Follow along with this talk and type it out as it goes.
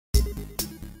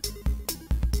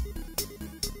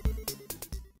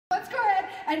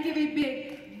and give a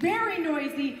big, very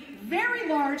noisy, very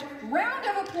large round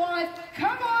of applause.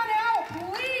 Come on out,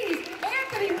 please.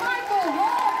 Anthony Michael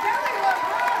Hall, Kelly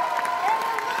LaBrock, and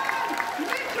Ilan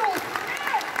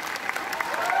Mitchell-Smith.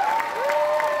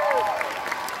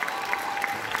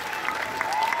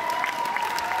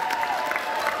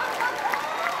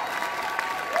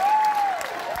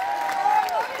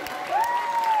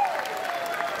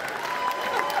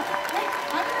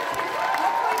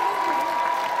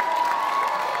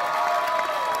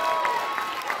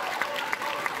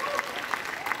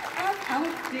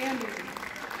 Outstanding.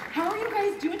 How are you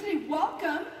guys doing today?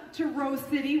 Welcome to Rose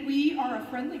City. We are a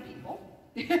friendly people.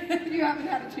 You haven't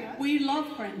had a chance. We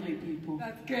love friendly people.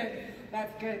 That's good.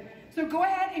 That's good. So go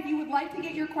ahead, if you would like to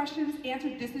get your questions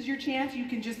answered, this is your chance. You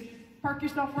can just park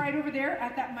yourself right over there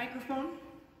at that microphone.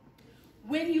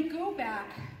 When you go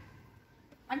back,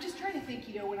 I'm just trying to think,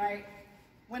 you know,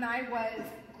 when I was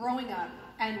growing up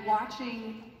and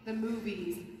watching the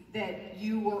movies that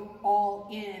you were all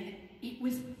in, it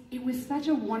was such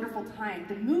a wonderful time.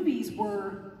 The movies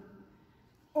were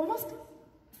almost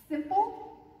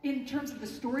simple in terms of the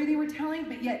story they were telling,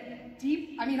 but yet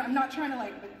deep. I mean, I'm not trying to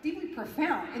but deeply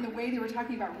profound in the way they were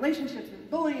talking about relationships and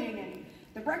bullying and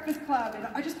the Breakfast Club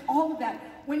and just all of that.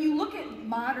 When you look at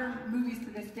modern movies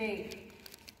to this day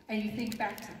and you think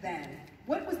back to then,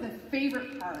 what was the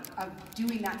favorite part of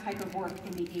doing that type of work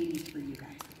in the 80s for you guys?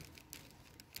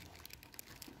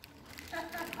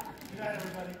 Good night,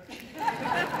 everybody.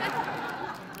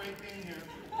 It's great being here.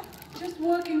 Just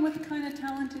working with the kind of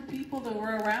talented people that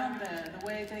were around there, the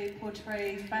way they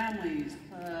portray families.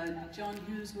 John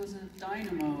Hughes was a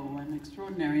dynamo and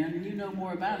extraordinary, and you know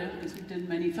more about it because you did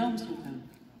many films with him.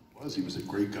 He was a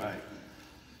great guy.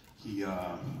 He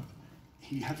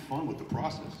had fun with the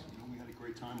process. You know, we had a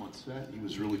great time on set. He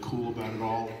was really cool about it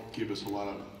all. Gave us a lot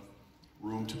of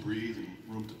room to breathe and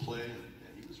room to play.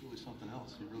 And he was really something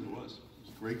else. He really was. He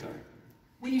was a great guy.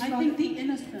 I think the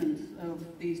innocence of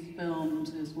these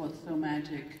films is what's so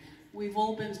magic. We've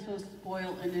all been so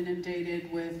spoiled and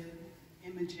inundated with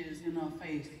images in our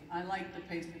face. I like the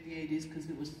pace of the 80s because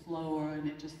it was slower and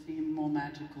it just seemed more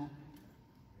magical.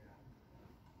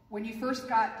 When you first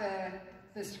got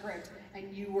the script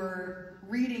and you were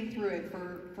reading through it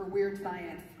for Weird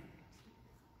Science,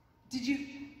 did you,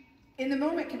 in the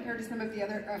moment compared to some of the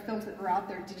other films that were out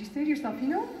there, did you say to yourself, you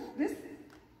know, this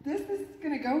is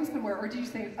going to go somewhere? Or did you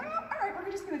say, oh, all right,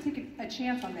 we're just going to take a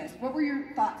chance on this? What were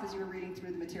your thoughts as you were reading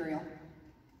through the material?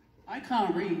 I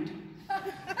can't read.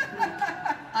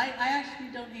 I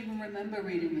actually don't even remember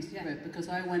reading the script because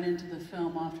I went into the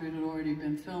film after it had already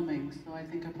been filming, so I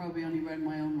think I probably only read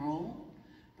my own role.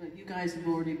 But you guys have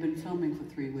already been filming for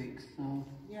 3 weeks, so...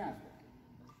 Yeah.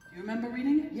 Do you remember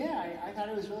reading it? Yeah, I thought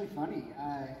it was really funny.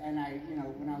 And you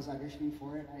know, when I was auditioning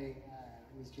for it, I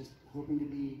was just hoping to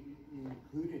be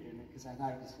included in it because I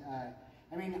thought it was,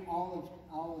 I mean, all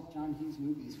of John Hughes'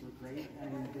 movies were great,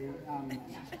 and they,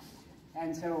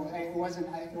 and so it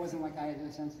wasn't like I had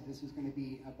a sense that this was going to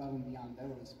be above and beyond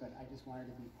those, but I just wanted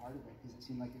to be part of it because it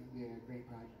seemed like it would be a great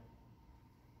project.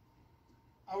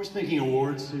 I was thinking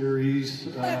awards series,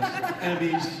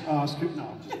 Emmys, Oscars. No,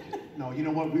 I'm just kidding. No, you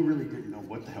know what? We really didn't know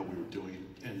what the hell we were doing.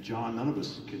 And John, none of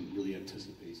us can really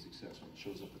anticipate success when it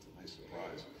shows up. It's a nice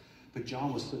surprise. But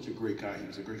John was such a great guy. He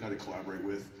was a great guy to collaborate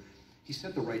with. He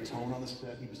set the right tone on the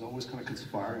set. He was always kind of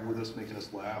conspiring with us, making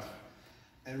us laugh,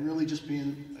 and really just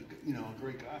being, a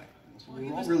great guy. So we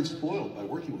were all really spoiled by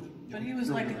working with him. But he was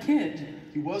like a kid.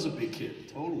 He was a big kid,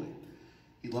 totally.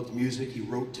 He loved music. He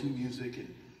wrote to music,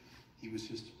 and he was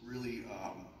just really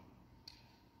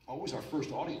always our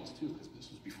first audience too, because this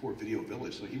was before Video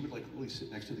Village. So he would really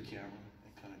sit next to the camera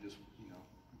and kind of just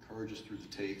encourage us through the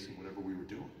takes and whatever we were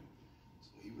doing. So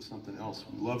he was something else.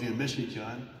 We love you and miss you,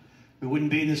 John. We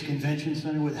wouldn't be in this convention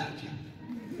center without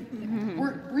you.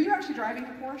 Were you actually driving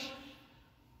a Porsche?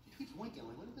 He keeps winking.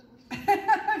 Like, what is it?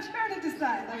 I'm trying to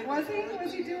decide. Like, was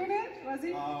he doing it? Was he?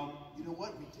 You know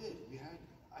what? We did. We had.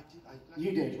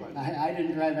 You did. I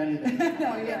didn't drive anything.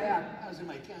 No, yeah. That was in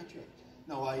my contract.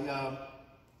 No, I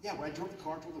drove the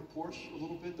car, drove the Porsche a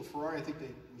little bit. The Ferrari, I think they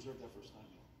reserved that for a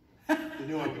stunt. They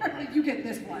knew I would crank. You get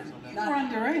this one. You were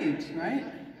underage, right?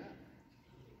 Yeah.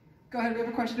 Go ahead, we have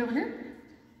a question over here.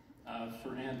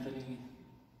 For Anthony,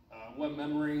 what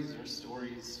memories or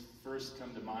stories first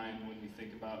come to mind when you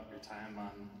think about your time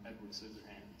on Edward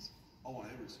Scissorhands? Oh, on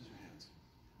Edward Scissorhands.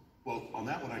 Well, on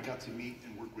that one, I got to meet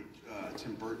and work with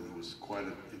Tim Burton, who was quite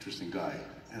an interesting guy.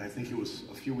 And I think it was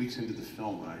a few weeks into the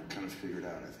film when I kind of figured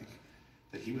out, I think,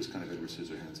 that he was kind of Edward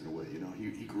Scissorhands in a way. You know,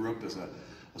 he grew up as a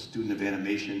student of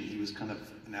animation. He was kind of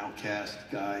an outcast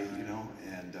guy,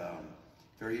 and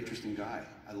very interesting guy.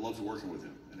 I loved working with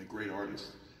him, and a great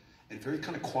artist. and very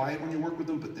kind of quiet when you work with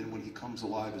him, but then when he comes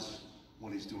alive is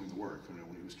when he's doing the work, you know,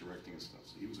 when he was directing and stuff.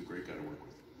 So he was a great guy to work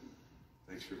with.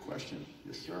 Thanks for your question.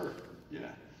 Yes, sir. Yeah.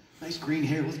 Nice green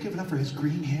hair. Let's give it up for his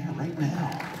green hair right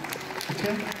now.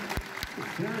 Okay?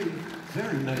 Very,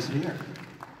 very nice hair.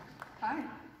 Hi.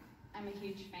 I'm a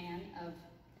huge fan of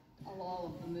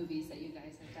all of the movies that you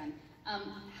guys have done.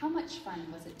 How much fun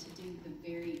was it to do the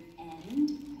very end?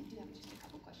 I do have just a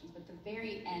couple questions, but the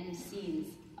very end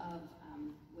scenes of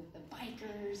with the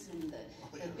bikers and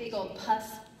the big old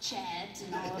pus chat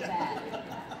and all of that.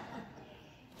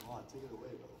 Come on, take it away,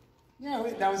 brother.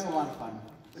 Yeah, that was a lot of fun.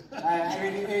 I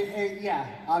mean, yeah,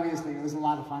 obviously it was a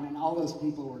lot of fun, and all those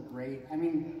people were great. I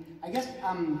mean, I guess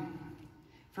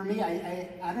for me,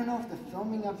 I don't know if the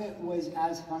filming of it was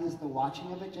as fun as the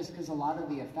watching of it, just because a lot of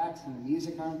the effects and the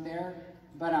music aren't there.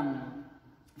 But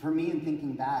for me, in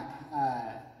thinking back,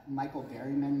 Michael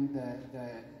Berryman, the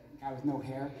guy with no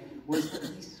hair, was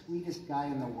the sweetest guy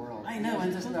in the world. I know,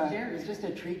 it was just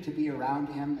a treat to be around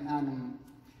him.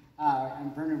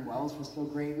 And Vernon Wells was so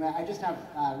great. And I just have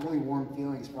really warm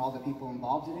feelings for all the people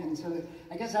involved in it. And so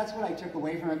I guess that's what I took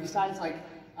away from it, besides like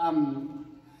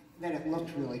that it looked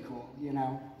really cool, you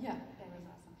know? Yeah, that was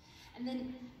awesome. And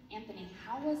then, Anthony,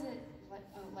 how was it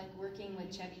like working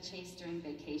with Chevy Chase during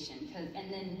Vacation?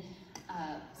 And then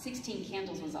 16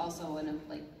 Candles was also one of,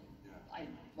 like, I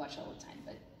watch all the time,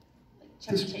 but like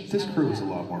Chevy Chase. This crew was a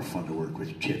lot more fun to work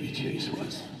with. Chevy Chase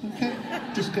was. Okay?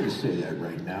 Just gonna say that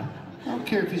right now. I don't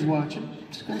care if he's watching.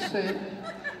 Just gonna say it.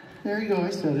 There you go,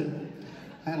 I said it.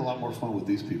 I had a lot more fun with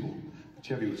these people.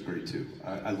 Chevy was great too.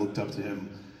 I looked up to him,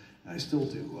 and I still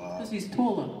do. Because he's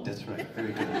taller. That's right,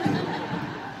 very good.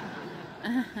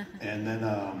 And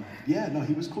then, yeah, no,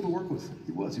 he was cool to work with.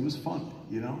 He was fun,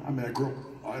 you know? I mean, I grew up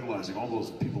idolizing all those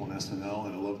people in SNL,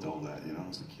 and I loved all that, you know? I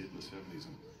was a kid in the 70s,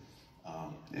 and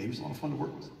yeah, he was a lot of fun to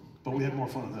work with. But we had more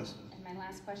fun in this. And my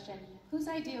last question, whose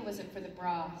idea was it for the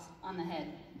bras on the head?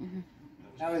 Mm-hmm.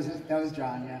 That was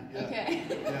John, yeah. Okay.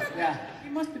 Yeah. He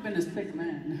must have been a sick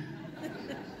man.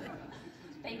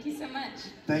 Thank you so much.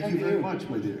 Thank you very much,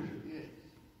 my dear.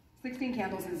 16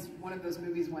 Candles is one of those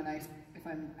movies when if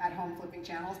I'm at home flipping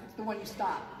channels, it's the one you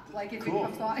stop. Like if Cool. it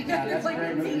comes on, Yeah, it's that's like, a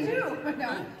great me movie. too. But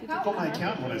no. I call my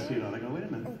accountant when I see it on. I go, wait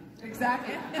a minute.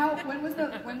 Exactly. When was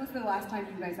the last time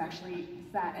you guys actually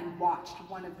sat and watched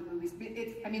one of the movies?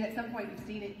 I mean, at some point you've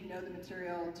seen it, you know the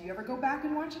material. Do you ever go back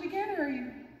and watch it again, or are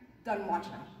you done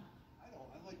watching it? I don't.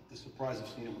 I like the surprise of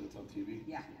seeing it when it's on TV.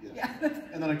 Yeah.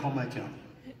 And then I call my accountant.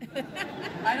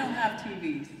 I don't have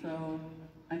TV, so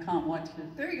I can't watch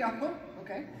it. There you go.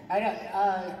 Okay.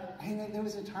 There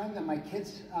was a time that my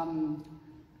kids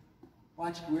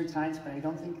watched Weird Science, but I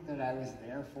don't think that I was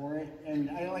there for it. And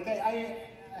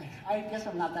I guess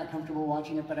I'm not that comfortable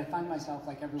watching it, but I find myself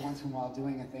like every once in a while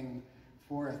doing a thing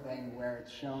for a thing where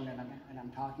it's shown and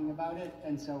I'm talking about it.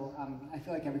 And so I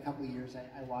feel like every couple of years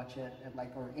I watch it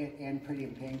and Pretty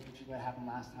in Pink, which is what happened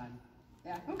last time.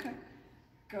 Yeah. Okay.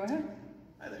 Go ahead.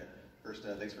 Hi there. First,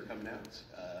 thanks for coming out.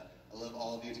 I love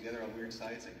all of you together on Weird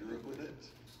Science. I grew up with it.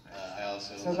 I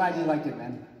also So glad you liked it,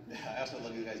 man. I also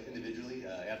love you guys individually.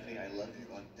 Anthony, I love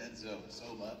you on Dead Zone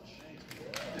so much.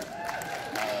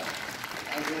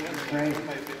 I was really wondering, Great. one of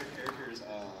my favorite characters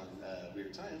on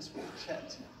Weird Science was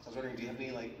Chet. So I was wondering, do you have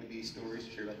any maybe stories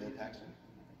to share about Bill Paxton?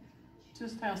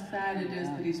 Just how sad it is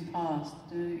that he's passed.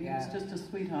 He was just a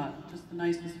sweetheart, just the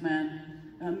nicest man.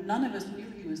 None of us knew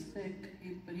he was sick,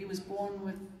 but he was born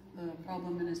with the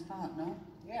problem in his heart, no?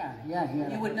 Yeah. He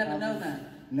had You would never know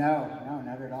that. No,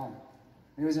 never at all.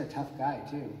 He was a tough guy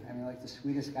too. I mean, like the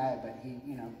sweetest guy, but he,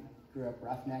 grew up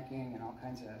roughnecking and all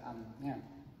kinds of, yeah.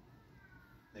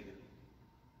 Thank you.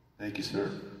 Thank you,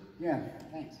 sir. Yeah,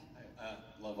 thanks. I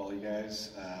love all you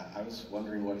guys. I was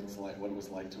wondering what it was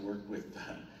like to work with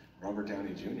Robert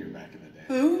Downey Jr. back in the day.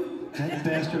 Who? That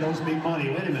bastard owes me money.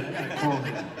 Wait a minute. I gotta call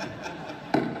him.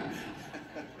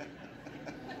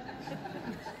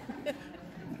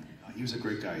 He was a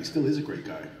great guy. He still is a great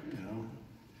guy, you know?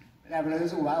 Yeah, but it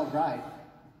was a wild ride.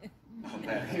 Oh,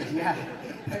 man. Yeah.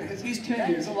 He's It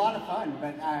changed. was a lot of fun,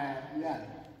 but yeah.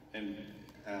 And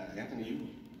Anthony, you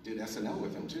did SNL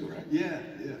with him too, right? Yeah,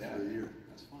 for a year.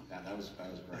 That's fun. Yeah, that was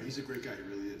great. He's a great guy, he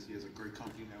really is. He has a great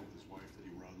company now with his wife that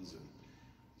he runs, and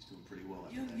he's doing pretty well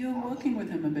at that. You're working with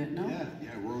him a bit, no?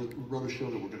 Yeah, we wrote a show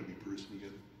that we're going to be producing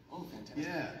together. Oh, fantastic.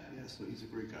 Yeah, so he's a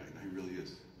great guy. No, he really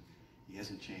is. He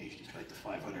hasn't changed despite the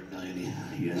 $500 million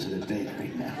he has in the bank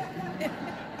right now.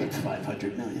 It's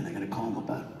 $500 million. I got to call him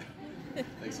about it.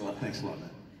 Thanks a lot. Thanks a lot, man.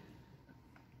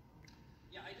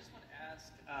 Yeah, I just want to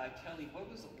ask Kelly, what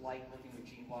was it like working with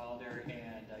Gene Wilder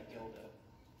and Gilda?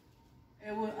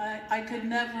 I could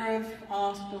never have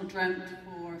asked or dreamt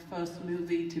for first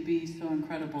movie to be so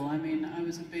incredible. I mean, I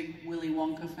was a big Willy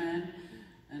Wonka fan,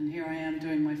 and here I am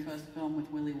doing my first film with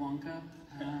Willy Wonka.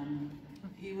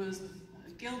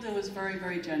 Gilda was very,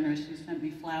 very generous. She sent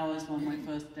me flowers on my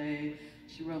first day.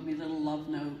 She wrote me little love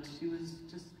notes. She was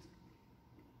just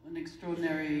an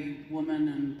extraordinary woman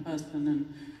and person,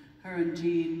 and her and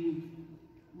Jean,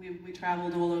 we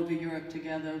traveled all over Europe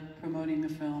together promoting the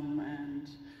film, and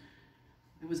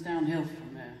it was downhill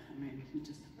from there. I mean,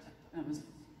 that was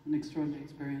an extraordinary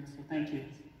experience, so thank you.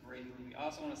 Great movie. I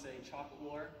also want to say Chocolate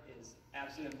War is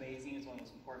absolutely amazing. It's one of the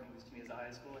most important movies to me as a high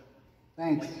schooler.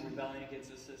 Thanks. Like rebelling against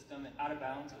the system. And Out of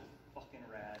Bounds was fucking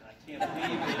rad. And I can't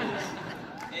believe it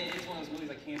is. It's one of those movies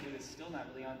I can't believe it's still not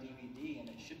really on DVD, and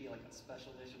it should be like a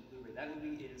special edition Blu-ray. That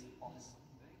movie is awesome.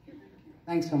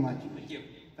 Thanks so much. Thank you.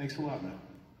 Thanks a lot, man.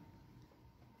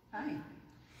 Hi.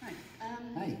 Hi.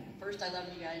 Hi. First, I love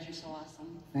you guys. You're so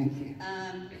awesome. Thank you.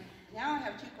 Now I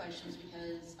have two questions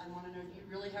because I want to know if you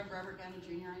really have Robert Downey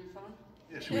Jr. on your phone?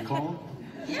 Yeah, should we call him?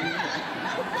 Yeah.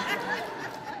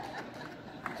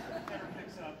 Never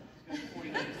picks up. He's got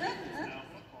 49 seconds now.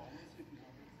 Call him. Let's see if he's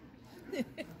on.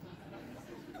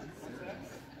 What's that?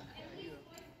 You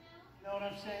know what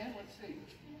I'm saying? Let's see.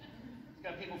 He's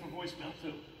got people for voicemail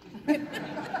too.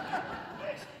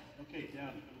 Okay,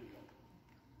 down. Here we go.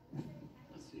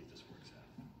 Let's see if this works out.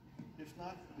 If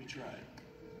not, we tried.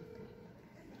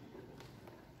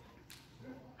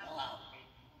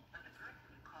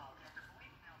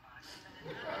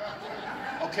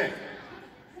 Okay.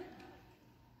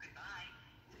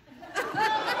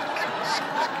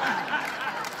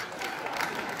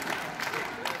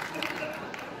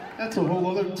 That's a whole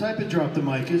other type of drop the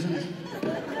mic, isn't it?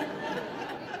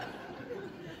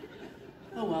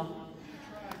 Oh well.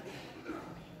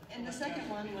 And the second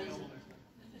one was,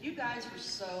 you guys were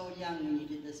so young when you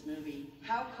did this movie.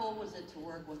 How cool was it to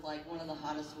work with like one of the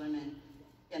hottest women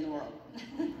in the world?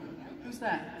 Who's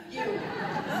that? You.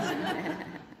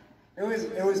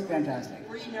 It was fantastic.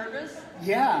 Were you nervous?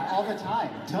 Yeah, all the time.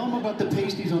 Tell him about the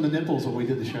pasties on the nipples when we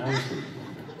did the shower scene.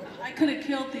 I could have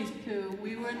killed these two.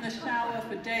 We were in the shower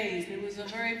for days. It was a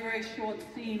very, very short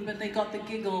scene, but they got the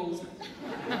giggles.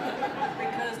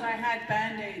 Because I had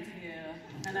Band-Aids here,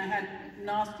 and I had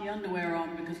nasty underwear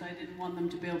on because I didn't want them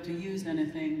to be able to use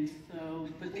anything. So,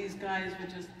 but these guys were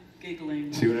just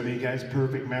giggling. See what I mean, guys?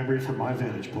 Perfect memory from my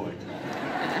vantage point.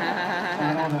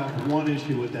 I don't have one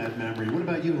issue with that memory. What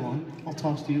about you, Ilan? I'll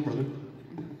toss to you, brother.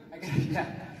 Yeah,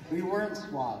 we weren't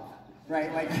suave,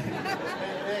 right? Like,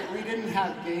 we didn't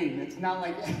have game. It's not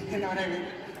like, you know what I mean?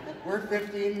 We're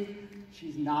 15,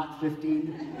 she's not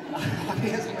 15,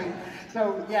 obviously.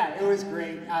 So, yeah, it was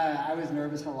great. I was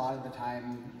nervous a lot of the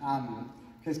time,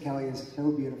 because Kelly is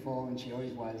so beautiful, and she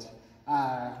always was.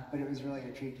 But it was really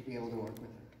a treat to be able to work with her.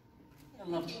 I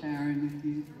love sharing with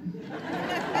you.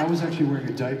 I was actually wearing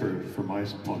a diaper from my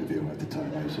point of view at the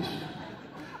time. I was just,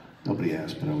 nobody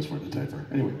asked, but I was wearing a diaper.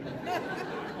 Anyway.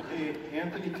 Hey,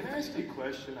 Anthony, can I ask you a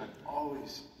question?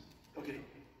 Okay,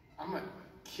 I'm a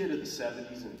kid of the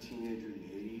 70s and a teenager of the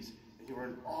 80s, and you were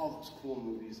in all those cool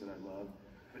movies that I love,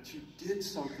 but you did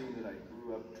something that I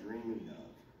grew up dreaming of,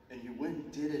 and you went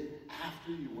and did it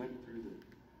after you went through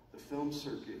the film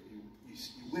circuit. You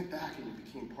went back and you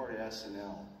became part of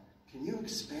SNL. Can you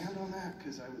expand on that?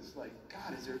 Because I was like,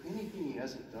 God, is there anything he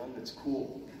hasn't done that's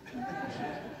cool?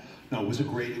 No, it was a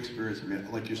great experience. I mean,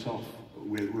 like yourself,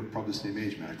 we're probably the same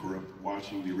age, man. I grew up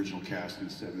watching the original cast in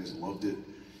the 70s, loved it.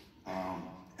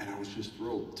 And I was just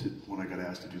thrilled when I got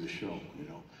asked to do the show, you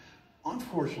know.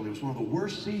 Unfortunately, it was one of the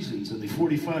worst seasons in the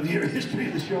 45-year history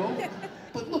of the show.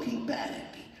 But looking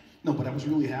back, no, but I was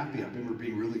really happy. I remember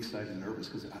being really excited and nervous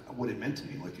because what it meant to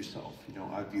me, like yourself, you know,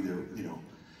 I'd be there, you know.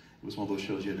 It was one of those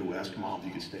shows you had to ask mom if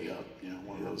you could stay up, you know,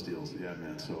 one of those deals. Yeah,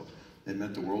 man, so it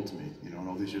meant the world to me, you know, and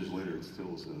all these years later, it still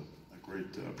was a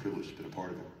great privilege to be a part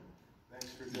of it.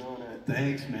 Thanks for doing it.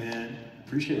 Thanks, man.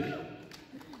 Appreciate it.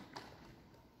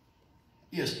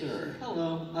 Yes, sir.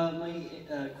 Hello. My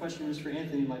question was for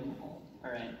Anthony Michael Hall.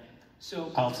 All right.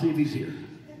 So. I'll see if he's here.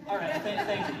 All right.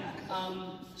 Thank you.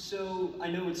 So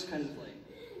I know it's kind of like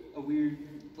a weird,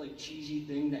 like cheesy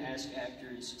thing to ask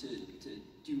actors to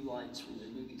do lines from their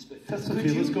movies, but that's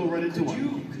okay. Let's go right into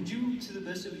one. Could you, to the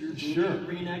best of your ability, sure,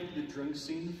 reenact the drunk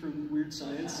scene from Weird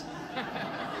Science?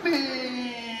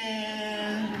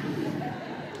 Man,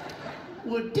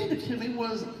 what did it to me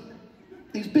was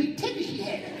these big titties she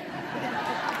had.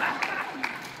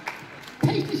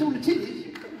 Pasties on the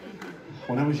titties.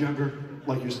 When I was younger,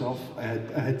 like yourself, I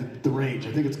had the range.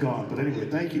 I think it's gone, but anyway,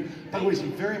 thank you. By the way,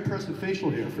 some very impressive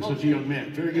facial hair for such a young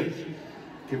man. Very good.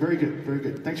 Okay, very good, very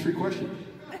good. Thanks for your question.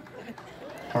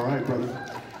 All right, brother.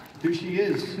 Here she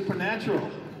is,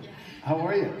 Supernatural. How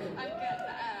are you? I'm good.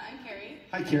 I'm Carrie.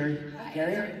 Hi, Carrie. Hi,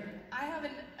 Carrie? I have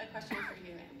a question for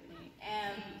you, Anthony.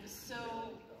 So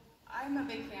I'm a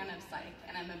big fan of Psych,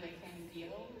 and I'm a big fan of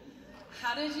you.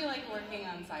 How did you like working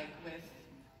on Psych with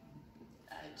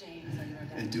James and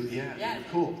Rodin? Yeah, they were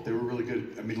cool. They were really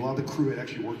good. I mean, a lot of the crew had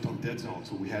actually worked on Dead Zone,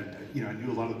 so we had, I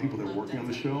knew a lot of the people that were working on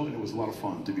the show, and it was a lot of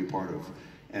fun to be a part of.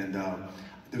 And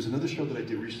there's another show that I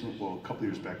did recently, well, a couple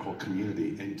of years back, called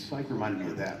Community, and Psych reminded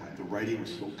me of that. Like, the writing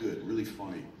was so good, really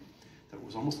funny, that it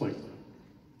was almost like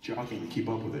jockeying to keep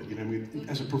up with it. You know what I mean?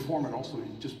 As a performer, and also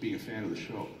just being a fan of the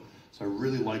show. So I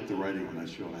really liked the writing on that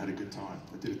show, and I had a good time.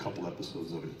 I did a couple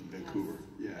episodes of it in Vancouver.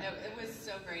 Yeah. It was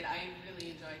so great. I really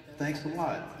enjoyed those. Thanks a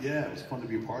lot. Yeah, it was fun to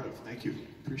be a part of. Thank you.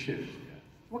 Appreciate it.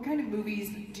 What kind of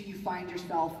movies do you find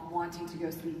yourself wanting to go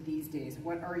see these days?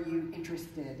 What are you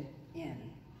interested in?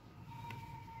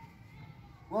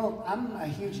 Well, I'm a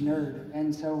huge nerd,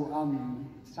 and so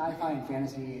sci-fi and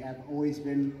fantasy have always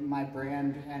been my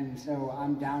brand, and so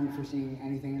I'm down for seeing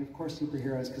anything, and of course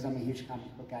superheroes, because I'm a huge comic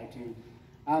book guy too.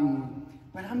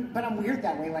 But I'm weird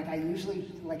that way. Like, I usually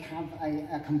like have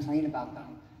a complaint about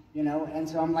them, you know, and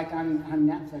so I'm like on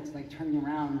Netflix, like turning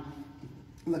around,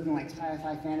 looking like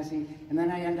sci-fi fantasy, and then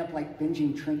I end up like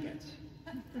binging Trinkets.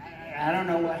 I don't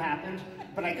know what happened,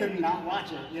 but I couldn't not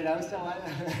watch it, you know, so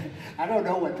I don't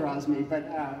know what draws me, but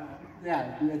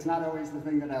yeah, it's not always the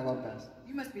thing that I love best.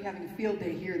 You must be having a field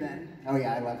day here then. Oh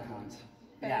yeah, I love cons.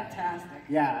 Fantastic.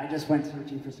 Yeah, I just went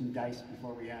searching for some dice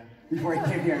before we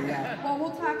came here, yeah. Well,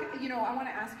 we'll talk, I want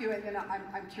to ask you, and then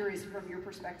I'm curious from your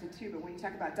perspective too, but when you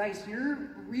talk about dice, you're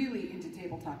really into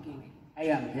tabletop gaming. I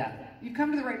am, yeah. You've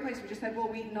come to the right place. We just had Will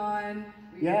Wheaton on.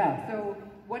 Yeah. So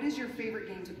what is your favorite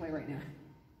game to play right now?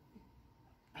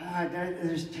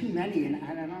 There's too many, and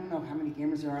I don't know how many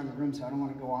gamers there are in the room, so I don't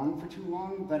want to go on for too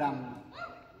long, but all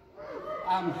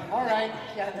right,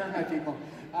 yeah, they're my people.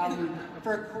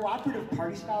 For cooperative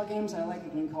party-style games, I like a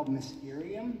game called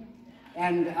Mysterium,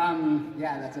 and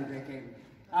yeah, that's a great game.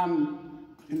 And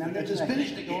then there's a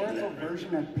historical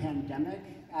version of Pandemic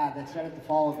that's set at the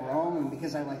fall of Rome, and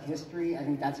because I like history, I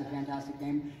think that's a fantastic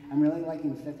game. I'm really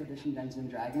liking 5th edition Dungeons and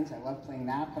Dragons. I love playing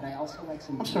that, but I also like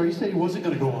some... I'm sorry, you said he wasn't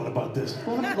going to go on about this.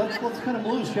 Let's kind of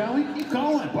move, shall we? Keep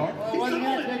going, Bart. Well, it wasn't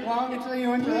going to take long until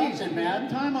you interrupted, man.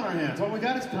 Time on our hands. All we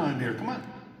got is time here. Come on.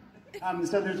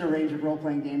 So there's a range of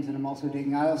role-playing games that I'm also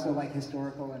digging. I also like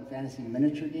historical and fantasy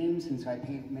miniature games, and so I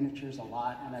paint miniatures a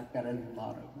lot, and I've got a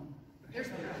lot of them.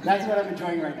 That's what I'm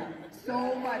enjoying right now.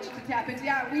 So much to tap into.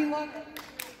 Yeah, we love it.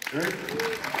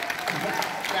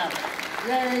 Yeah.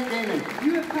 Yay, gaming.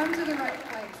 You have come to the right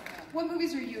place. What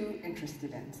movies are you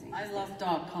interested in seeing? I love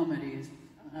dark comedies.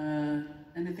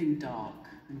 Anything dark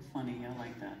and funny, I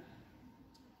like that.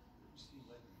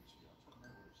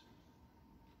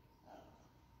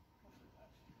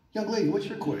 Young lady, what's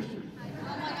your question? Oh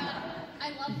my god,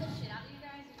 I love the shit out of you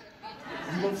guys. You're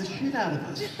fantastic. You love the shit out of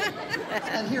us.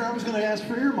 And here, I was going to ask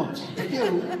for earmuffs.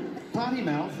 You, potty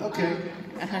mouth, okay.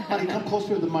 Honey, come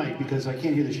closer to the mic because I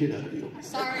can't hear the shit out of you.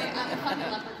 Sorry, I'm a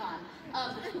fucking leprechaun.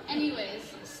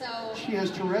 Anyways, so... She has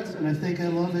Tourette's, and I think I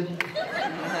love it.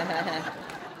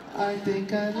 I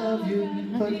think I love you,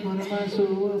 but what am I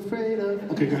so afraid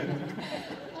of? Okay, go ahead.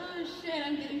 Oh shit,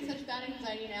 I'm getting such bad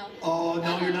anxiety now. Oh,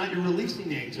 no, you're not. You're releasing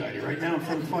the anxiety right now in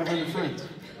front of 500 friends.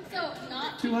 So,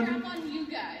 not to 200? crap on you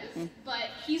guys, but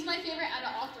he's my favorite out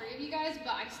of all three of you guys,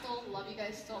 but I still love you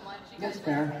guys so much. You guys That's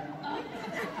fair.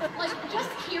 Like, just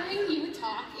hearing you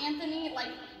talk, Anthony,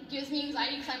 like, gives me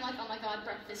anxiety because I'm like, oh my god,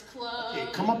 Breakfast Club.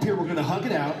 Okay, come up here. We're going to hug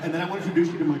it out, and then I want to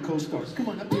introduce you to my co-stars. Come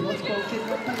on up here. Let's go. Get up here.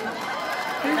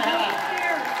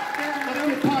 Let's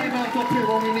get Potty Mouth up here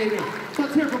when we need him.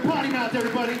 Let's hear for Potty Mouth,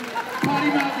 everybody.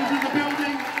 Potty Mouth is in the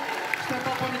building. Step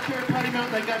up on the chair, Potty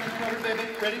Mouth. I got you covered, baby.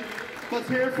 Ready? Let's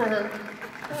hear it for her.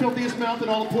 Filthiest mouth in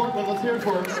all of Portland. Let's hear it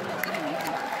for her.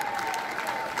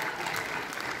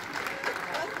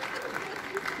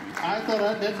 I thought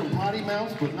I'd met some potty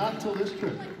mouths, but not until this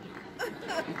trip. You're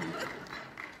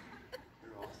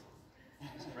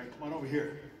awesome. Right, come on over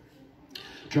here.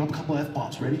 Drop a couple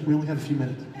F-bombs. Ready? We only have a few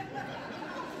minutes.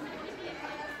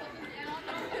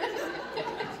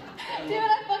 Dude,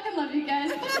 I fucking love you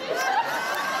guys.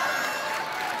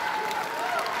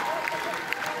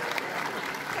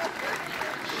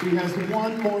 She has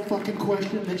one more fucking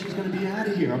question, then she's going to be out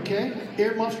of here, okay?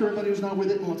 Earmuffs for everybody who's not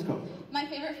with it, and let's go. My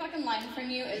favorite fucking line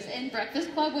from you is in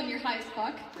Breakfast Club when you're high as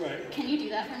fuck. Right. Can you do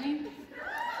that for me?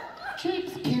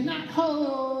 Chicks cannot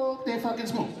hold their fucking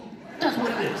smoke. That's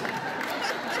what it is.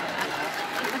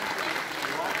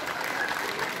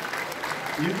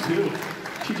 You too.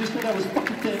 She just said that was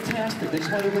fucking fantastic. I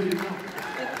just want everybody to know.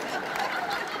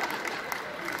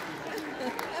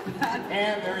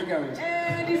 And there he goes.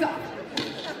 And he's off.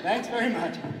 Thanks very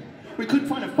much. We couldn't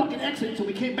find a fucking exit, so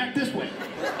we came back this way.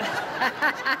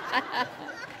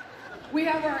 We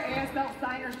have our ASL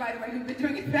signers, by the way, who've been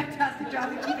doing a fantastic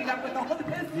job of keeping up with all of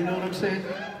this. You know what I'm saying?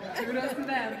 Kudos to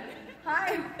them.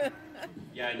 Hi.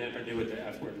 Yeah, I never knew what the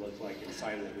F word looked like in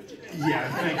sign language.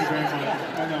 Yeah, thank you very much.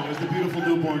 I know, as the beautiful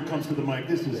newborn comes to the mic,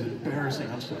 this is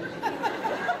embarrassing, I'm sorry.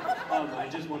 I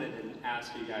just wanted to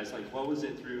ask you guys, like, what was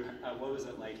it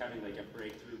like having like a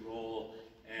breakthrough role,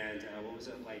 and what was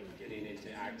it like getting into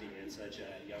acting at such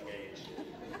a young age?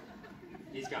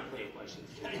 He's got plenty of questions.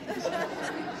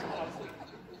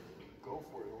 Go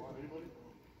for it, anybody?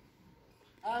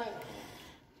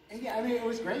 Yeah, I mean, it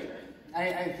was great.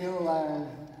 I feel,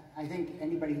 I think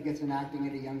anybody who gets in acting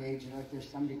at a young age, like, there's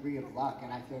some degree of luck,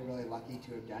 and I feel really lucky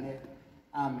to have done it,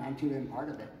 and to have been part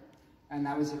of it. And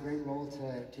that was a great role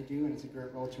to do, and it's a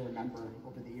great role to remember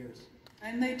over the years.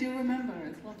 And they do remember,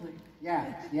 it's lovely.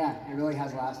 Yeah, it really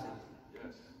has lasted.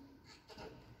 Yes.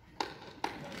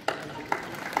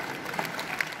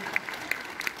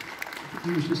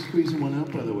 He was just squeezing one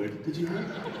out, by the way. Did you hear?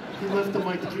 He left the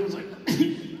mic, the kid was like,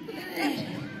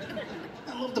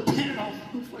 I love the panel.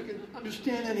 If I can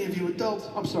understand any of you adults.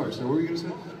 I'm sorry, sir, what were you going to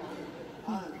say?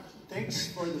 Thanks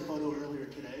for the photo earlier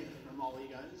today from all you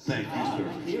guys. Thank you,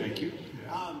 sir. Thank you.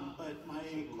 But my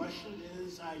question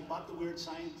is, I bought the Weird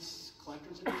Science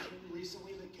Collector's Edition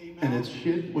recently that came out. And it's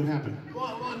shit? What happened?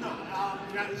 Well, no.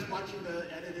 I was watching the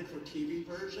edited for TV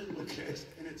version, which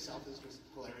in itself is just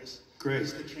hilarious. Great.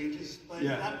 Just the changes. But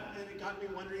yeah. And it got me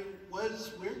wondering,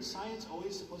 was Weird Science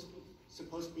always supposed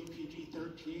to be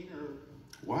PG-13 or?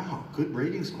 Wow, good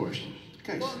ratings question.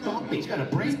 Okay, Well, stop no, me. He's got a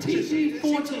brain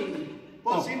PG-14. teaser.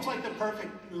 Well, it seems like the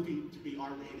perfect movie to be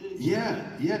R-rated.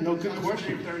 Yeah, no, good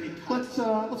question. Let's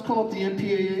call up the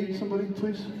MPAA, somebody,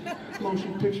 please.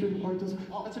 Motion picture artist.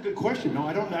 Oh, that's a good question. No,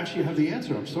 I don't actually have the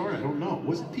answer. I'm sorry, I don't know.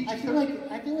 Was it PG? I feel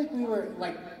like we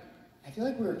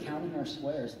were counting our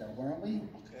swears though, weren't we?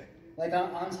 Okay. Like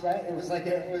on set, and we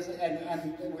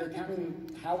were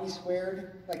counting how we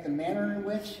sweared, like the manner in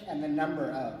which, and the number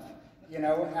of,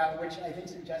 which I think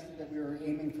suggested that we were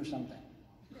aiming for something.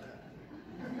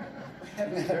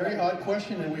 Very odd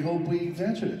question, and we hope we've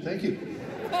answered it. Thank you.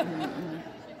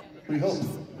 We hope.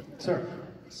 Sir.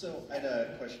 So I had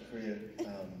a question for you.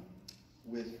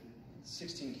 With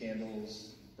 16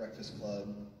 Candles, Breakfast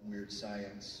Club, Weird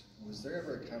Science, was there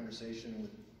ever a conversation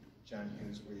with John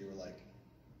Hughes where you were like,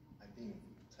 I'm being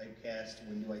typecast,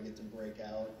 when do I get to break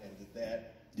out? And did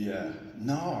that? Yeah.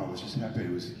 No, I was just happy.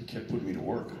 He kept putting me to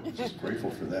work. I was just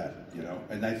grateful for that,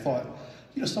 And I thought,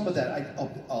 some of that,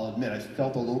 I'll admit, I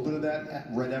felt a little bit of that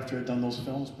right after I'd done those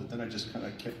films, but then I just kind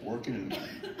of kept working and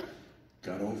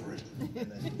got over it. And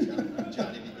then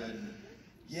Johnny be good.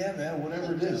 Yeah, man,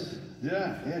 whatever it is.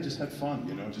 Yeah, just had fun,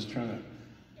 just trying to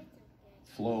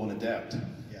flow and adapt.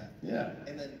 Yeah.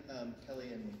 And then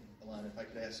Kelly and Ilan, if I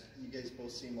could ask, you guys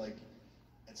both seem like,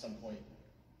 at some point,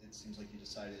 it seems like you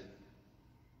decided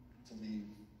to leave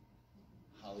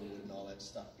Hollywood and all that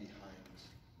stuff behind.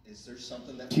 Is there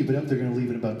something that... Keep it up, they're going to leave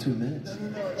in about 2 minutes.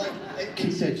 No,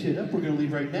 Keep that shit up, we're going to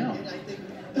leave right now. And I think...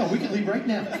 No, we can leave right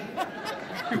now.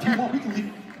 If you want, we can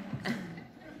leave.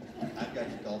 I've got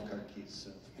your golf cart keys,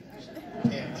 so...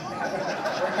 Can't.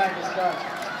 We're kind of stuck.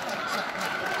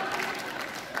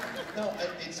 No,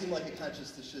 it seemed like a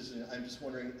conscious decision. I'm just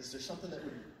wondering, is there something that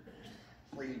would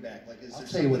bring you back? Like, is I'll there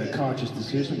tell you what a something conscious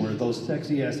decision were, those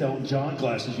sexy ass Elton John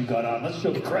glasses you got on. Let's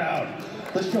show the crowd.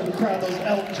 Let's show the crowd those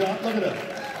Elton John, look at them.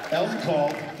 Elton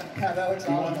called. Yeah, that was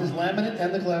he wants his laminate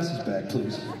and the glasses back,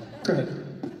 please. Go ahead.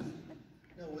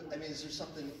 No, I mean, is there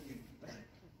something that you'd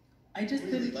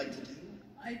really like to do?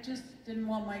 I just didn't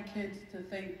want my kids to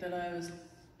think that I was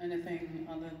anything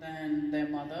other than their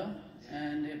mother,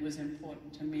 and it was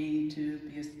important to me to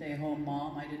be a stay-at-home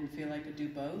mom. I didn't feel I could do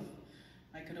both.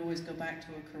 I could always go back to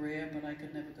a career, but I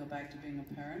could never go back to being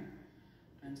a parent.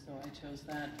 And so I chose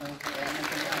that over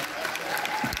anything else.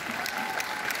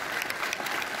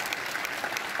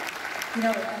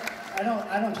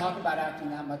 I don't talk about acting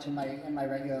that much in my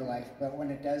regular life, but when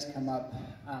it does come up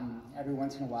every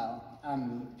once in a while,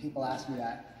 people ask me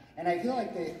that. And I feel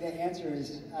like the answer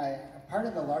is part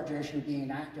of the larger issue of being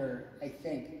an actor. I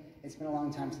think it's been a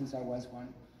long time since I was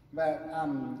one. But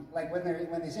like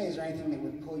when they say, is there anything that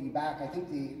would pull you back? I think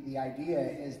the idea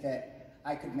is that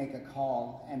I could make a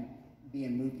call and be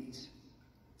in movies.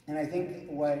 And I think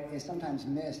what is sometimes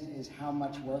missed is how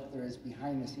much work there is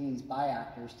behind the scenes by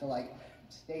actors to like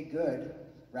stay good,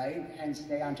 right? And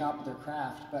stay on top of their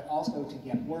craft, but also to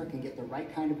get work and get the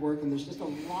right kind of work. And there's just a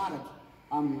lot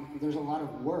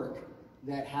of work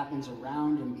that happens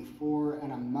around and before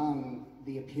and among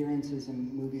the appearances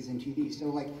in movies and TV. So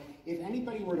like, if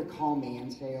anybody were to call me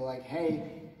and say like,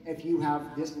 hey, if you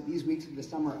have these weeks of the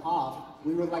summer off,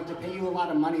 we would like to pay you a lot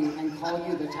of money and call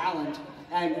you the talent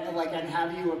and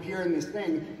have you appear in this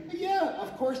thing, yeah,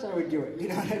 of course I would do it. You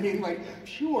know what I mean? Like,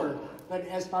 sure. But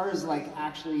as far as like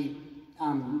actually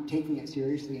taking it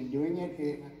seriously and doing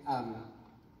it,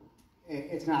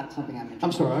 it's not something I'm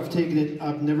interested in. I'm sorry,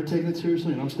 I've never taken it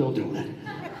seriously and I'm still doing it.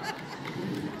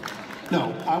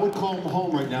 No, I would call him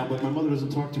home right now, but my mother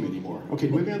doesn't talk to me anymore. Okay,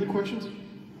 do we have any other questions?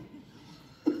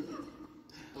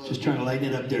 Just trying to lighten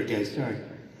it up there, guys, sorry.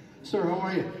 Sir, how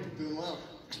are you? Doing well.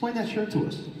 Explain that shirt to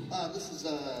us. This is,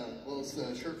 it's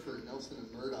a shirt for Nelson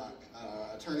and Murdoch,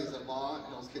 attorneys at law in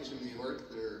Hell's Kitchen, New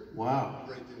York. They're wow.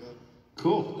 great duo.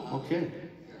 Cool, okay.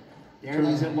 Yeah.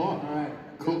 Attorneys at law. All right.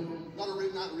 Cool. Not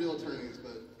real attorneys,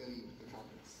 but in the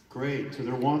comments. Great, so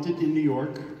they're wanted in New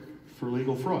York for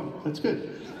legal fraud. That's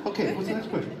good. Okay, what's the next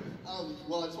question?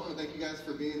 Well, I just want to thank you guys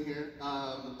for being here.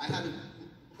 I had a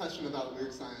question about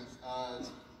Weird Science.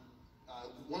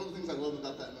 One of the things I love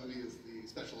about that movie is the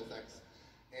special effects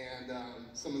and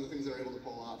some of the things they're able to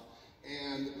pull off.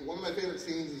 And one of my favorite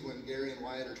scenes is when Gary and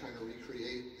Wyatt are trying to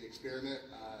recreate the experiment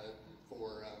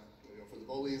for the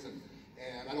bullies. And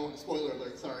I don't want to spoiler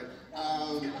alert, sorry.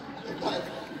 But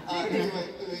anyway,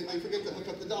 they forget to hook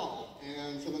up the doll.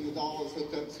 And so then the doll is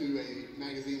hooked up to a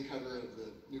magazine cover of the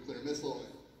nuclear missile and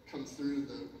it comes through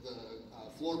the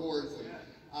floorboards. And,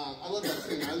 I love that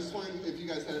scene. I was just wondering if you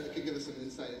guys could give us some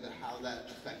insight into how that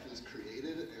effect was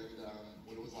created and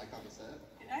what it was like on the set.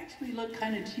 It actually looked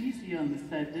kind of cheesy on the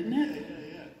set, didn't it?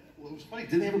 Yeah. Well, it was funny.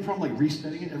 Didn't they have a problem like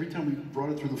resetting it? Every time we brought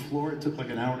it through the floor, it took like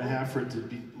an hour and a half for it to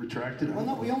be retracted. Well,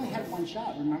 no, we only had one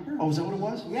shot, remember? Oh, is that what it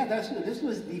was? Yeah, this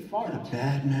was the fart. What a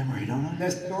bad memory, don't I?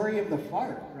 The story of the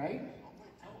fart, right?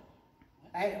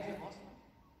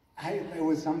 It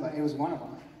was one of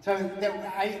them. So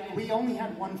we only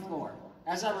had one floor.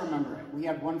 As I remember it, we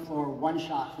had one floor, one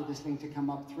shot for this thing to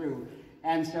come up through.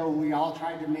 And so we all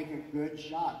tried to make a good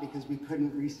shot because we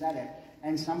couldn't reset it.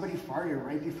 And somebody farted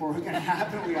right before it was going to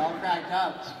happen. We all cracked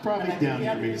up. It's probably down we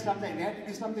had to here. do something. They had to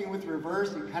do something with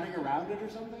reverse and cutting around it or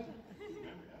something.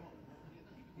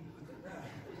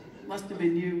 Must have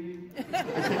been you.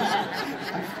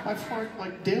 I fart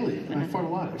like daily, and I fart a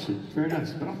lot actually. It's very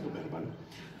nice, but I don't feel bad about it.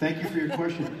 Thank you for your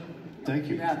question. Thank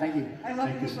you. Yeah, thank you. I love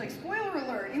it. It's like, spoiler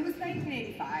alert, it was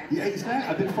 1985. Yeah, exactly.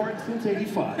 I've been farting since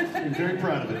 '85. I'm very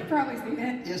proud of it. You've probably seen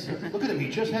it. Yes, sir. Look at him. He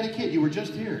just had a kid. You were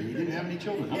just here. He didn't have any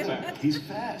children. Look at him. He's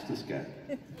fast, this guy.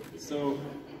 So,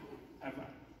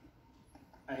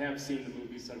 I have seen the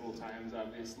movie several times,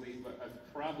 obviously, but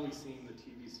I've probably seen the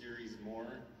TV series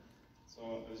more. So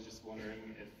I was just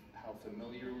wondering how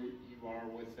familiar you are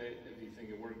with it, if you think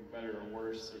it worked better or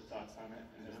worse, or thoughts on it,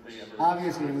 and if they ever...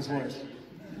 Obviously, it was worse.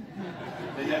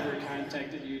 They never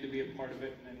contacted you to be a part of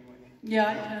it in any way? Yeah,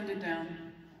 I turned it down.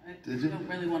 I Did you? don't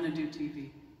really want to do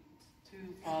TV.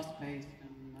 Too fast-paced,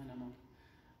 and I don't know.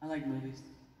 I like movies.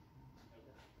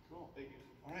 Cool, thank you.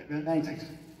 All right, man. Thanks.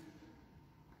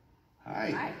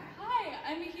 Hi. Hi,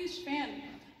 I'm a huge fan.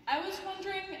 I was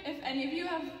wondering if any of you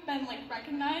have been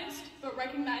recognized, but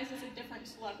recognized as a different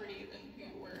celebrity than who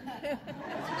you were.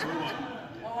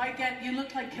 Oh, I get, you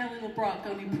look like Kelly LaBrock,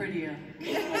 only prettier.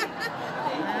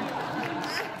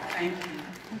 Thank you.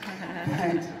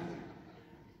 Thanks.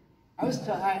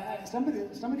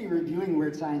 Somebody reviewing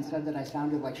Weird Science said that I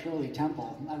sounded like Shirley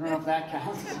Temple. I don't know if that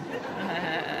counts.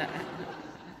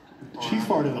 She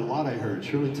farted a lot, I heard.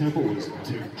 Shirley Temple was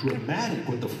dramatic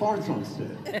with the farts on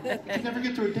set. She never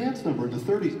get to a dance number in the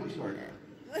 30s. I'm sorry.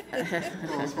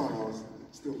 No, it's fine. I was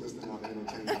still listening on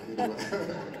entertainment.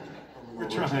 We're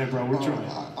trying, bro. We're trying.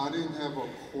 I didn't have a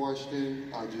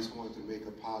question. I just wanted to make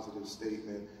a positive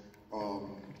statement.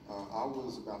 I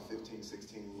was about 15,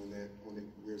 16 when the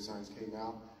Weird Science came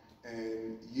out.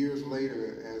 And years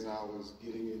later, as I was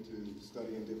getting into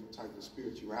studying different types of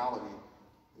spirituality,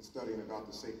 and studying about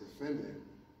the sacred feminine,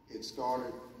 it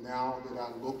started, now that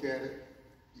I look at it,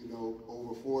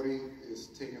 over 40, it's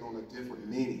taken on a different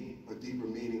meaning, a deeper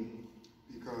meaning,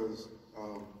 because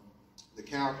the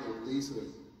character of Lisa,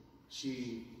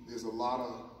 there's a lot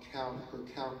of her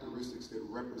characteristics that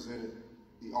represented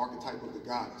the archetype of the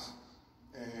goddess.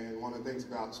 And one of the things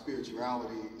about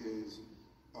spirituality is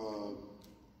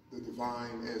the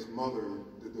divine as mother,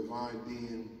 the divine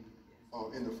being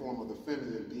in the form of the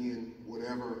feminine being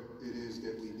whatever it is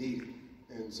that we need.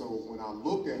 And so when I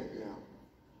look at it now,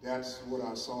 that's what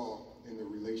I saw in the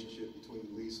relationship between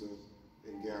Lisa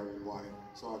and Gary and Wyatt.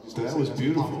 So I just That was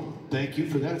beautiful. Thank you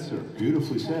for that, sir.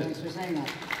 Beautifully said. Thanks for saying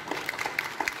that.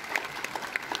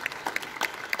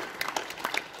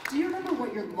 Do you remember what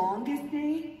what your longest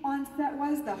day on set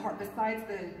was? Besides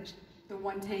the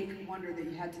one take wonder that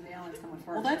you had to nail in someone first.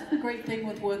 Well, that's the great thing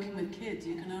with working with kids.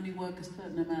 You can only work a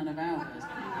certain amount of hours.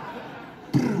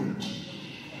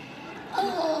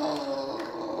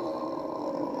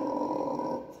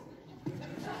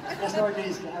 That's our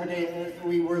day,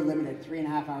 we were limited,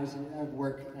 3.5 hours of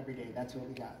work every day. That's what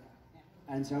we got.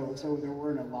 And so there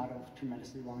weren't a lot of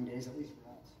tremendously long days, at least for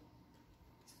us.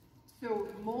 So,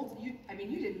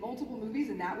 you did multiple movies,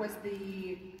 and that was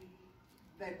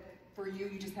for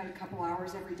you just had a couple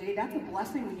hours every day. That's a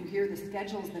blessing when you hear the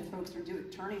schedules that folks are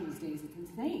turning these days. It's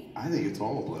insane. I think it's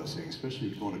all a blessing,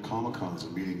 especially going to Comic-Cons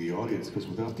and meeting the audience, because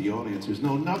without the audience, there's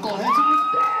no knuckleheads on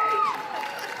stage!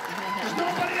 There's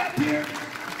nobody up here!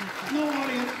 No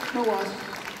audience, no us.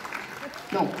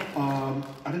 No,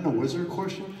 I don't know, was there a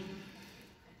question?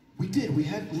 We did, we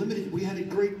had a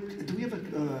great, do we have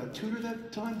a tutor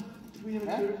that time? Did we have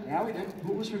a tutor? Yeah, we did.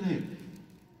 What was her name?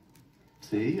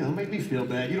 See, don't make me feel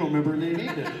bad. You don't remember her name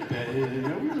either.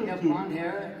 She had blonde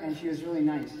hair, and she was really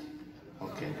nice.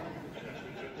 Okay.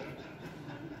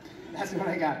 That's what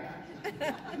I got.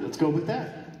 Let's go with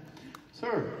that.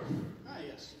 Sir.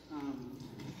 Yes.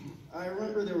 I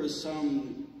remember there was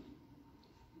some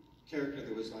character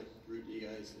that was like rude to you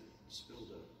guys that spilled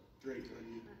a drink on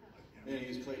you. And he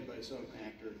was played by some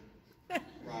actor,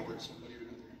 Robert somebody or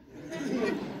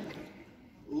another.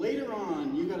 Later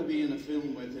on, you got to be in a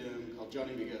film with him called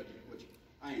Johnny Be Good, which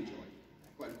I enjoyed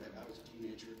quite a bit. I was a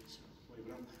teenager, so blame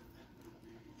it on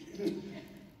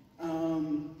that.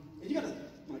 And you got to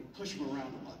like push him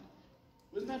around a lot.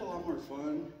 Wasn't that a lot more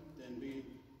fun than being?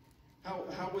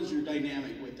 How was your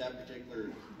dynamic with that particular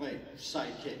like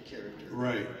sidekick character?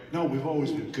 Right. No, we've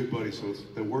always been good buddies, so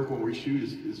the work when we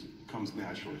shoot comes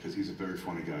naturally, because he's a very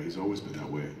funny guy. He's always been that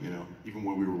way, you know. Even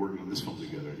when we were working on this film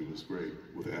together, he was great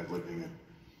with ad-libbing it.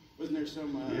 Wasn't there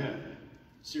some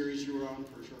series you were on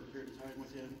for a short period of time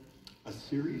with him? A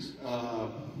series?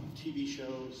 TV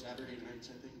show, Saturday nights,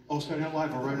 I think. Oh, Saturday Night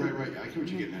Live. Oh, right. I get what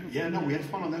you're getting at. Yeah, no, we had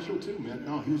fun on that show too, man.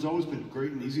 No, he's always been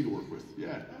great and easy to work with.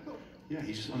 Yeah. Yeah,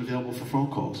 he's just unavailable for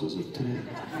phone calls as of today. It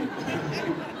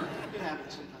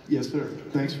happens sometimes. Yes, sir.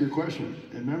 Thanks for your question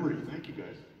and memory. Thank you,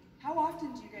 guys. How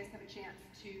often do you guys have a chance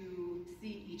to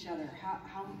see each other?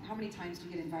 How many times do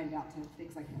you get invited out to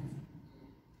things like this?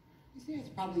 You see, it's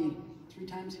probably 3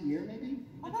 times a year, maybe.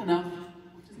 That's enough.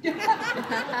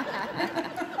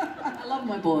 I love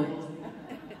my boys.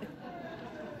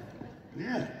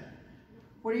 Yeah.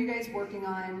 What are you guys working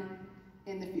on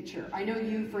in the future? I know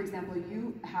you, for example,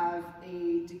 you have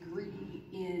a degree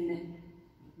in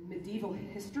medieval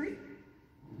history.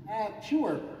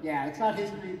 Sure. Yeah, it's not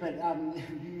history, but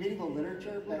medieval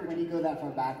literature. But when you go that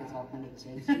far back, it's all kind of the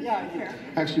same. So, yeah, I do.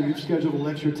 Actually, we've scheduled a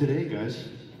lecture today, guys.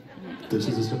 This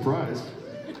is a surprise.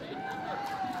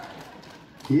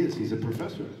 He's a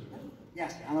professor.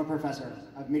 Yes, I'm a professor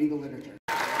of medieval literature.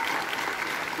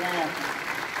 Yeah.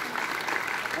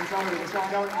 And so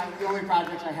the only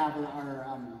projects I have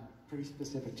are pretty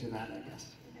specific to that, I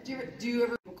guess. Do you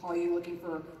ever call you looking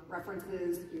for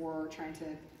references or trying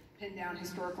to pin down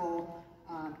historical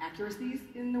accuracies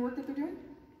in the work that they're doing?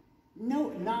 No,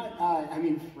 not,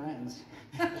 friends.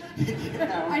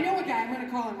 I know a guy, I'm going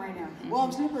to call him right now. Well,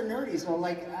 I'm super nerdy, so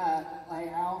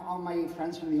all my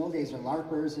friends from the old days are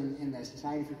LARPers in the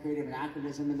Society for Creative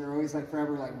Anachronism, and they're always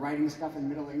forever writing stuff in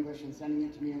Middle English and sending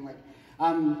it to me, and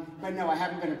but no, I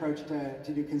haven't been approached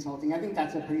to do consulting. I think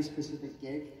that's a pretty specific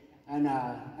gig, and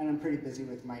I'm pretty busy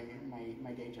with my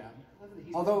day job.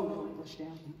 Although,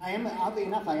 oddly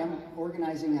enough, I am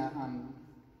organizing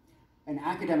an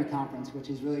academic conference, which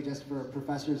is really just for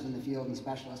professors in the field and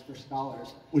specialists, for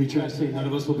scholars. What are you trying to say? None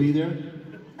of us will be there?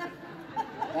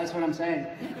 That's what I'm saying.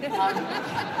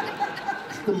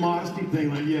 It's the modesty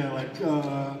thing, okay.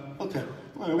 All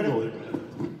right, we'll go with it.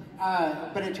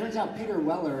 But it turns out Peter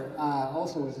Weller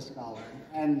also is a scholar.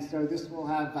 And so this will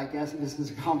have, I guess, this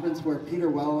is a conference where Peter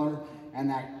Weller and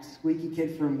that squeaky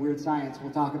kid from Weird Science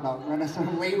will talk about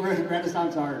late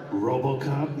Renaissance art.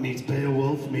 RoboCop meets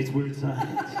Beowulf meets Weird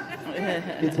Science.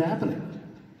 It's happening.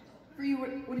 For you,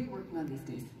 what are you working on these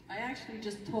days? I actually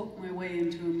just talked my way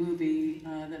into a movie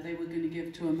that they were going to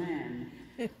give to a man.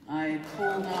 I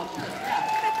called up...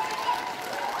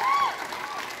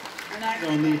 And I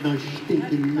don't need no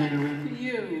stinking men around. For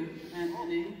you,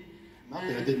 Anthony.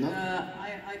 Nothing, I did nothing.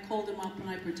 I called him up and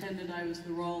I pretended I was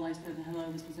the role. I said,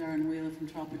 hello, this is Aaron Wheeler from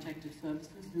Child Protective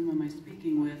Services. Whom am I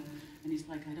speaking with? And he's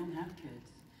like, I don't have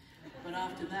kids. But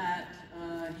after that,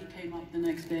 he came up the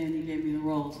next day and he gave me the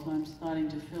role. So I'm starting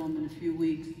to film in a few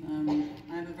weeks.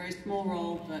 I have a very small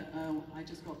role, but I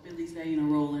just got Billy Zane a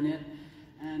role in it.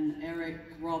 And Eric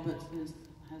Roberts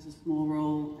has a small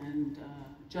role, and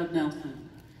Judd Nelson.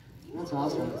 That's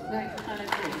awesome. That's kind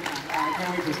of cool, yeah. I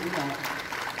can't wait to see that.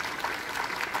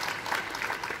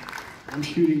 I'm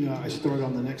shooting, I start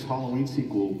on the next Halloween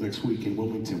sequel next week in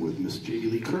Wilmington with Miss Jamie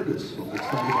Lee Curtis, so I'm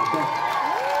excited about that.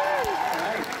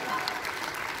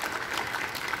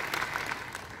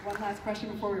 One last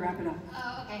question before we wrap it up.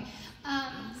 Oh, okay.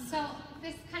 So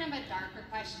this is kind of a darker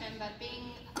question, but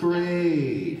being...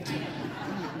 Great.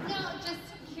 No, just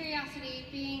curiosity,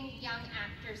 being young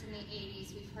actors in the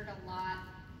 80s, we've heard a lot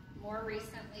more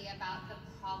recently about the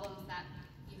problems that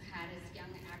you had as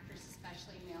young actors,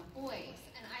 especially male boys.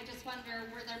 And I just wonder,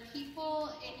 were there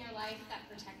people in your life that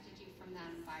protected you from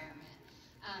that environment?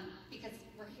 Because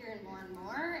we're hearing more and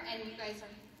more, and you guys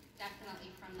are definitely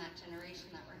from that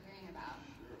generation that we're hearing about.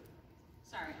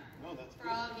 Sorry. No, that's for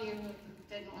all of you who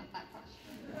didn't want that question.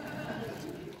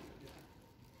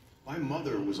 My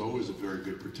mother was always a very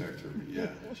good protector.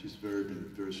 Yeah, she's been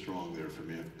very strong there for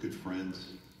me. I have good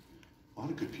friends, a lot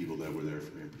of good people that were there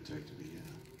for me and protected me. Yeah.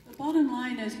 The bottom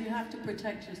line is you have to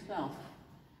protect yourself.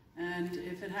 And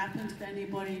if it happens to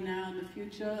anybody now in the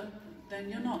future, then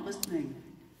you're not listening.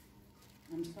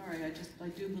 I'm sorry, I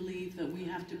do believe that we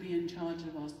have to be in charge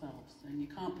of ourselves, and you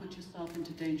can't put yourself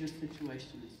into dangerous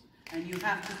situations. And you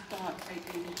have to start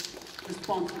taking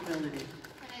responsibility.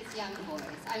 When it's young boys,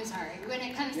 I'm sorry. When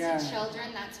it comes Yeah. to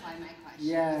children, that's why my question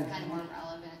Yeah. is kind of more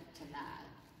relevant to that.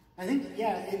 I think,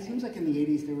 yeah, it seems like in the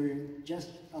 80s there were just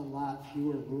a lot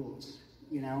fewer rules,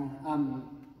 you know?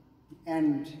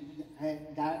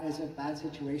 That is a bad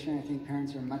situation. I think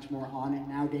parents are much more on it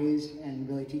nowadays and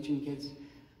really teaching kids,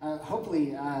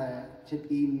 hopefully, to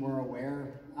be more aware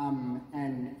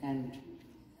and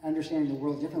understanding the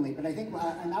world differently. But I think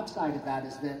an upside of that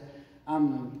is that,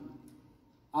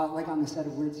 like on the set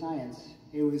of Weird Science,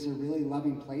 it was a really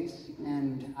loving place,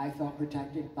 and I felt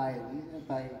protected by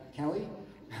Kelly.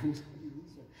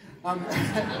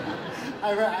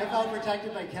 I felt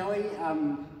protected by Kelly.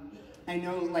 I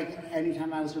know, like,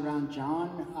 anytime I was around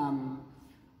John,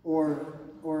 or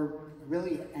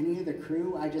really any of the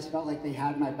crew, I just felt like they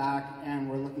had my back and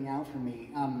were looking out for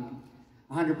me,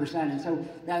 100%. And so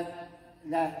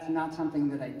that's not something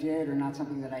that I did or not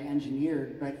something that I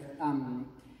engineered, but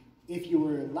if you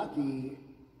were lucky,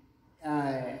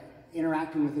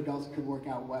 interacting with adults could work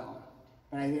out well.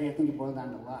 But I think it boiled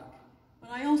down to luck.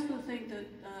 But I also think that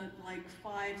like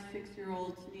 5-,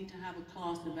 6-year-olds need to have a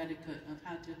class of etiquette of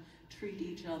how to treat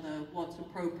each other, what's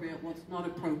appropriate, what's not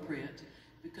appropriate,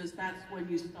 because that's when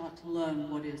you start to learn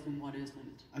what is and what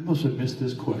isn't. I must have missed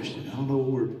this question. I don't know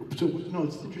what we're... So, no,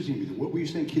 it's interesting to me. What were you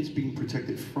saying kids being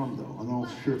protected from, though? I'm not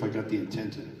sure if I got the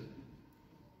intent of it.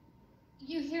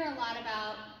 You hear a lot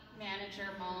about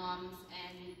manager moms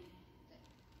and,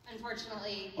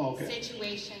 unfortunately,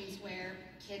 situations where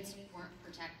kids weren't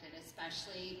protected,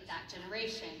 especially that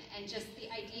generation. And just the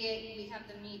idea, we have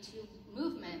the Me Too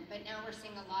movement, but now we're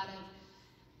seeing a lot of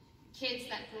kids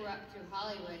that grew up through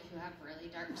Hollywood who have really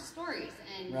dark stories.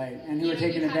 And, right, and who are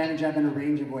taken advantage of in a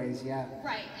range of ways, yeah.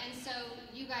 Right, and so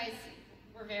you guys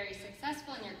were very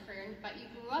successful in your career, but you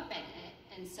grew up in it,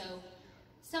 and so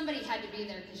somebody had to be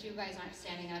there because you guys aren't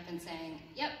standing up and saying,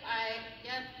 yep,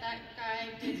 that guy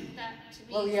did that to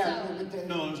me. Well, yeah. So.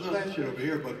 No, there's not that shit over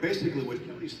here, but basically what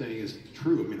Kelly's saying is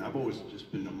true. I mean, I've always just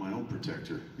been my own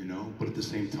protector, you know? But at the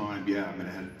same time, yeah, I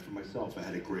mean, for myself, I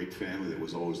had a great family that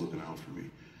was always looking out for me.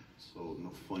 So no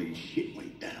funny shit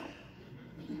went down.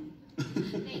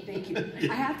 Thank you.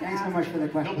 I have to Thanks ask, so much for the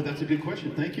question. No, but that's a good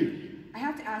question. Thank you. I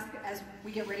have to ask, as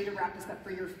we get ready to wrap this up,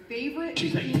 for your favorite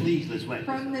She's like, please, let's wait.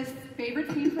 from this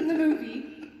favorite scene from the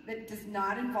movie that does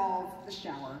not involve the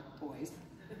shower, boys.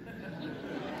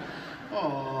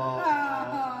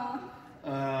 Aww.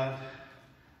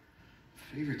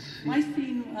 Favorite scene? My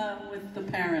scene with the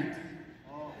parents.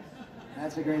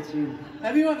 That's a great scene.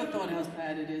 Have you ever thought how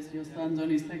sad it is your son's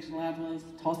only sexual outlaws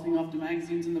tossing off the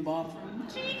magazines in the bathroom?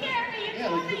 Gee, Gary, you Yeah,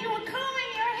 told like- me you were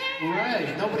combing your hair.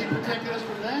 Right. Nobody protected us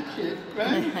from that shit,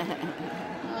 right?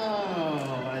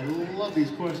 Oh, I love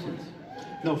these questions.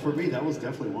 No, for me, that was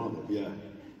definitely one of them, yeah.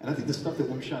 And I think the stuff that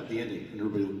when we shot the ending and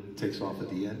everybody takes off at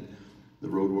the end, the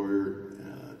Road Warrior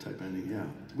type ending, yeah.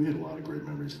 We had a lot of great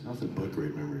memories. Nothing but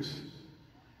great memories.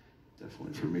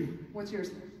 Definitely for me. What's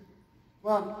yours?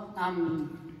 Well,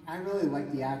 I really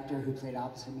like the actor who played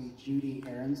opposite me, Judy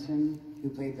Aronson, who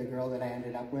played the girl that I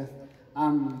ended up with.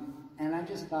 And I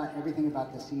just thought everything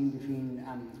about the scene between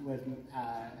with me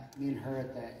and her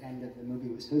at the end of the movie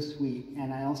was so sweet.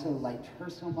 And I also liked her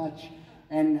so much.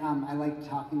 And I liked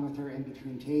talking with her in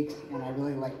between takes. And I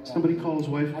really liked... Somebody call his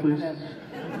wife, please.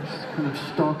 Kind of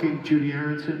stalking Judy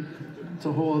Aronson. It's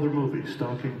a whole other movie,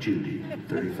 Stalking Judy,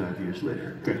 35 years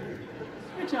later. Okay.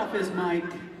 Switch off his mic.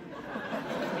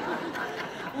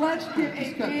 Let's give a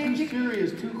This got too big...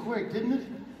 serious too quick, didn't it?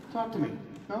 Talk to me.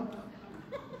 No?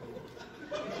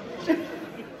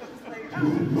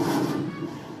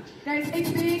 Guys,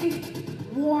 a big,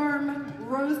 warm,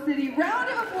 Rose City round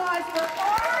of applause for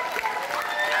our guests.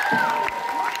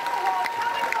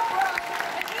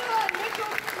 And Ilan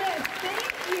Mitchell-Smith.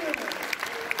 Thank you.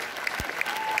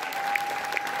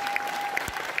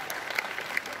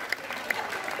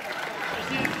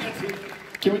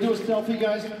 Can we do a selfie,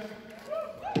 guys?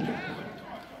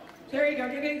 There you go.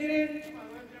 Get in, get in.